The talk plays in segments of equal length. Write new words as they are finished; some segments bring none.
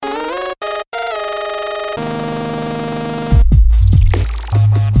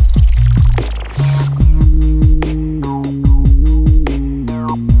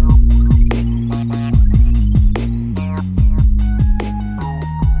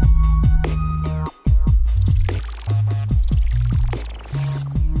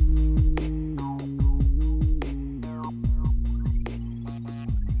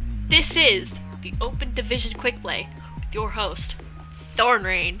This is the Open Division Quick Play with your host,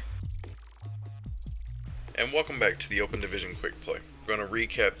 Thornrain. And welcome back to the Open Division Quick Play. We're going to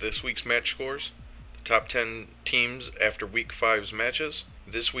recap this week's match scores, the top 10 teams after Week 5's matches,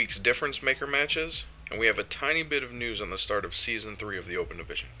 this week's difference maker matches, and we have a tiny bit of news on the start of Season 3 of the Open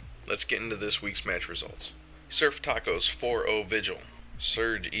Division. Let's get into this week's match results. Surf Tacos 4-0 Vigil,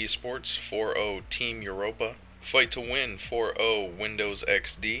 Surge Esports 4-0 Team Europa, Fight to Win 4-0 Windows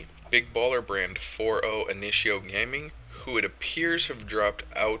XD, Big Baller Brand 4-0 Initio Gaming, who it appears have dropped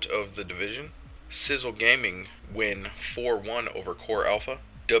out of the division, Sizzle Gaming win 4-1 over Core Alpha,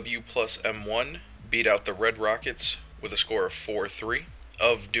 W plus M1 beat out the Red Rockets with a score of 4-3,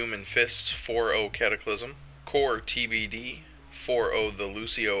 Of Doom and Fists 4-0 Cataclysm, Core TBD 4-0 the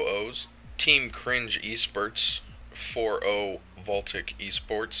Lucio O's, Team Cringe Esports 4-0 Voltic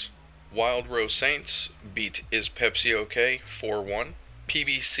Esports, Wild Rose Saints beat Is Pepsi OK 4-1,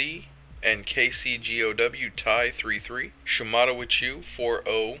 PBC and KCGOW tie 3-3, Shumata with You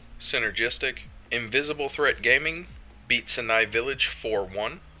 4-0 Synergistic, Invisible Threat Gaming beat Sinai Village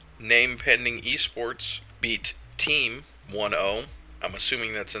 4-1, Name Pending Esports beat Team 1-0. I'm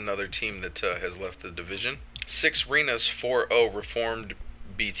assuming that's another team that has left the division. Six Renas 4-0 Reformed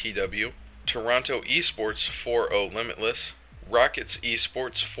BTW, Toronto Esports 4-0 Limitless, Rockets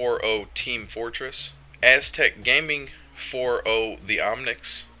Esports 4-0 Team Fortress, Aztec Gaming 4-0 The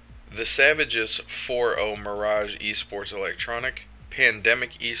Omnics, The Savages 4-0 Mirage Esports Electronic,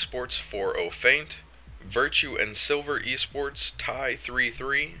 Pandemic Esports 4-0 Feint, Virtue and Silver Esports tie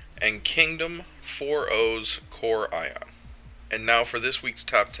 3-3, and Kingdom 4-0's Core Ion. And now for this week's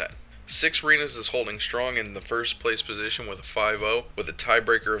top 10. Six Renas is holding strong in the first place position with a 5-0 with a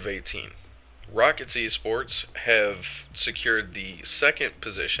tiebreaker of 18. Rockets Esports have secured the second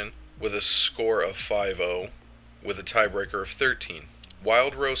position with a score of 5-0 with a tiebreaker of 13.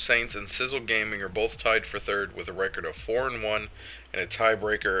 Wild Rose Saints and Sizzle Gaming are both tied for third with a record of 4-1 and a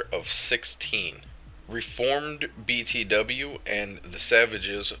tiebreaker of 16. Reformed BTW and the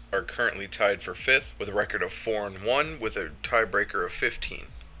Savages are currently tied for fifth with a record of 4-1 with a tiebreaker of 15.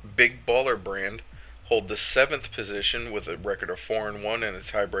 Big Baller Brand hold the seventh position with a record of 4-1 and a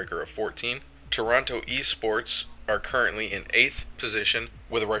tiebreaker of 14. Toronto Esports are currently in 8th position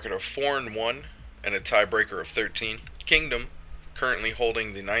with a record of 4-1 and a tiebreaker of 13. Kingdom currently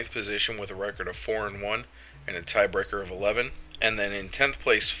holding the 9th position with a record of 4-1 and a tiebreaker of 11. And then in 10th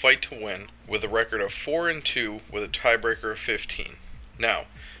place, Fight to Win with a record of 4-2 with a tiebreaker of 15. Now,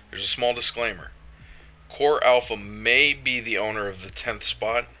 there's a small disclaimer. Core Alpha may be the owner of the 10th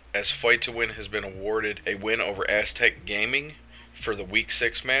spot, as Fight to Win has been awarded a win over Aztec Gaming for the Week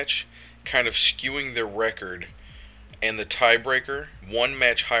 6 match, kind of skewing their record and the tiebreaker one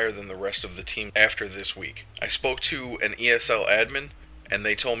match higher than the rest of the team after this week. I spoke to an ESL admin, and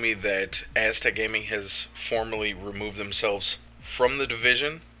they told me that Aztec Gaming has formally removed themselves from the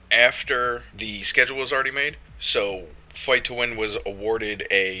division after the schedule was already made. So Fight to Win was awarded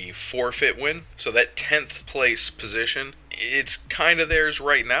a forfeit win. So that 10th place position, it's kind of theirs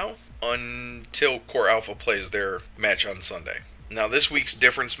right now until Core Alpha plays their match on Sunday. Now this week's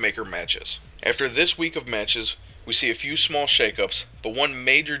difference maker matches. After this week of matches, we see a few small shakeups, but one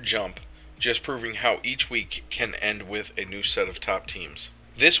major jump, just proving how each week can end with a new set of top teams.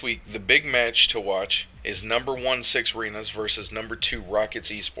 This week, the big match to watch is number 1 Six Renas versus number 2 Rockets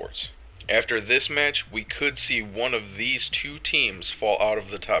Esports. After this match, we could see one of these two teams fall out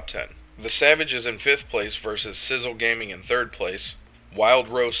of the top 10. The Savages in 5th place versus Sizzle Gaming in 3rd place. Wild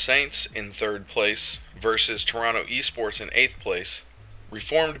Rose Saints in 3rd place versus Toronto Esports in 8th place.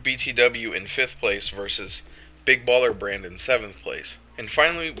 Reformed BTW in 5th place versus Big Baller Brand in 7th place. And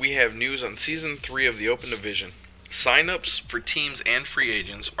finally, we have news on Season 3 of the Open Division. Sign-ups for teams and free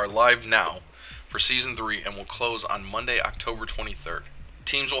agents are live now for Season 3 and will close on Monday, October 23rd.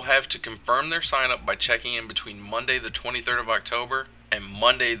 Teams will have to confirm their sign-up by checking in between Monday the 23rd of October and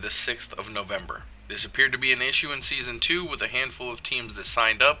Monday the 6th of November. This appeared to be an issue in Season 2 with a handful of teams that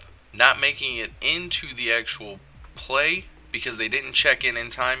signed up not making it into the actual play because they didn't check in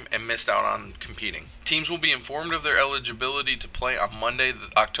time and missed out on competing. Teams will be informed of their eligibility to play on Monday,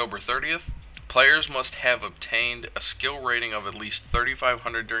 October 30th. Players must have obtained a skill rating of at least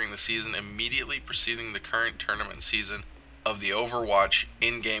 3,500 during the season immediately preceding the current tournament season of the Overwatch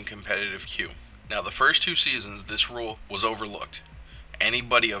in-game competitive queue. Now, the first 2 seasons, this rule was overlooked.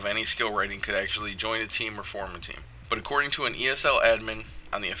 Anybody of any skill rating could actually join a team or form a team. But according to an ESL admin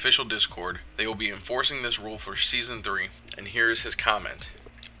on the official Discord, they will be enforcing this rule for Season 3, and here's his comment.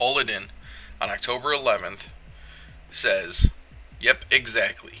 Oladin, on October 11th, says, "Yep,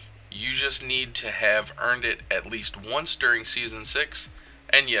 exactly. You just need to have earned it at least once during Season 6,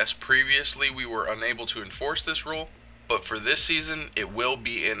 And yes, previously we were unable to enforce this rule, but for this season it will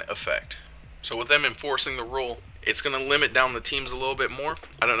be in effect. So with them enforcing the rule, it's going to limit down the teams a little bit more.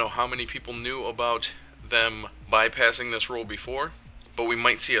 I don't know how many people knew about them bypassing this rule before, but we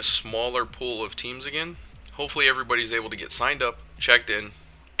might see a smaller pool of teams again. Hopefully everybody's able to get signed up, checked in,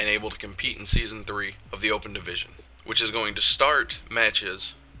 and able to compete in Season 3 of the Open Division, which is going to start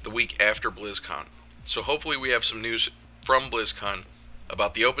matches the week after BlizzCon. So hopefully we have some news from BlizzCon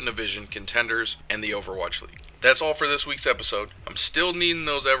about the Open Division, Contenders, and the Overwatch League. That's all for this week's episode. I'm still needing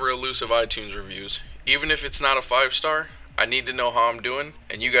those ever-elusive iTunes reviews. Even if it's not a 5-star, I need to know how I'm doing,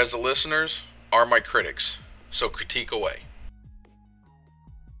 and you guys, the listeners, are my critics. So critique away.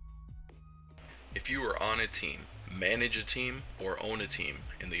 If you are on a team, manage a team, or own a team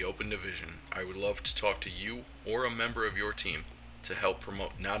in the Open Division, I would love to talk to you or a member of your team to help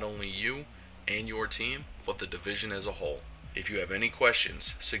promote not only you and your team, but the division as a whole. If you have any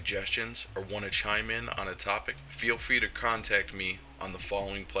questions, suggestions, or want to chime in on a topic, feel free to contact me on the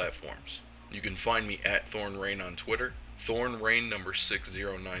following platforms. You can find me at ThornRain on Twitter, ThornRain number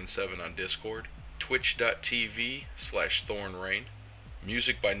 6097 on Discord, twitch.tv/ThornRain,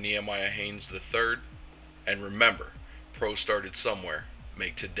 music by Nehemiah Haynes III, and remember, Pro started somewhere.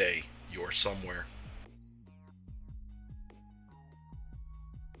 Make today your somewhere.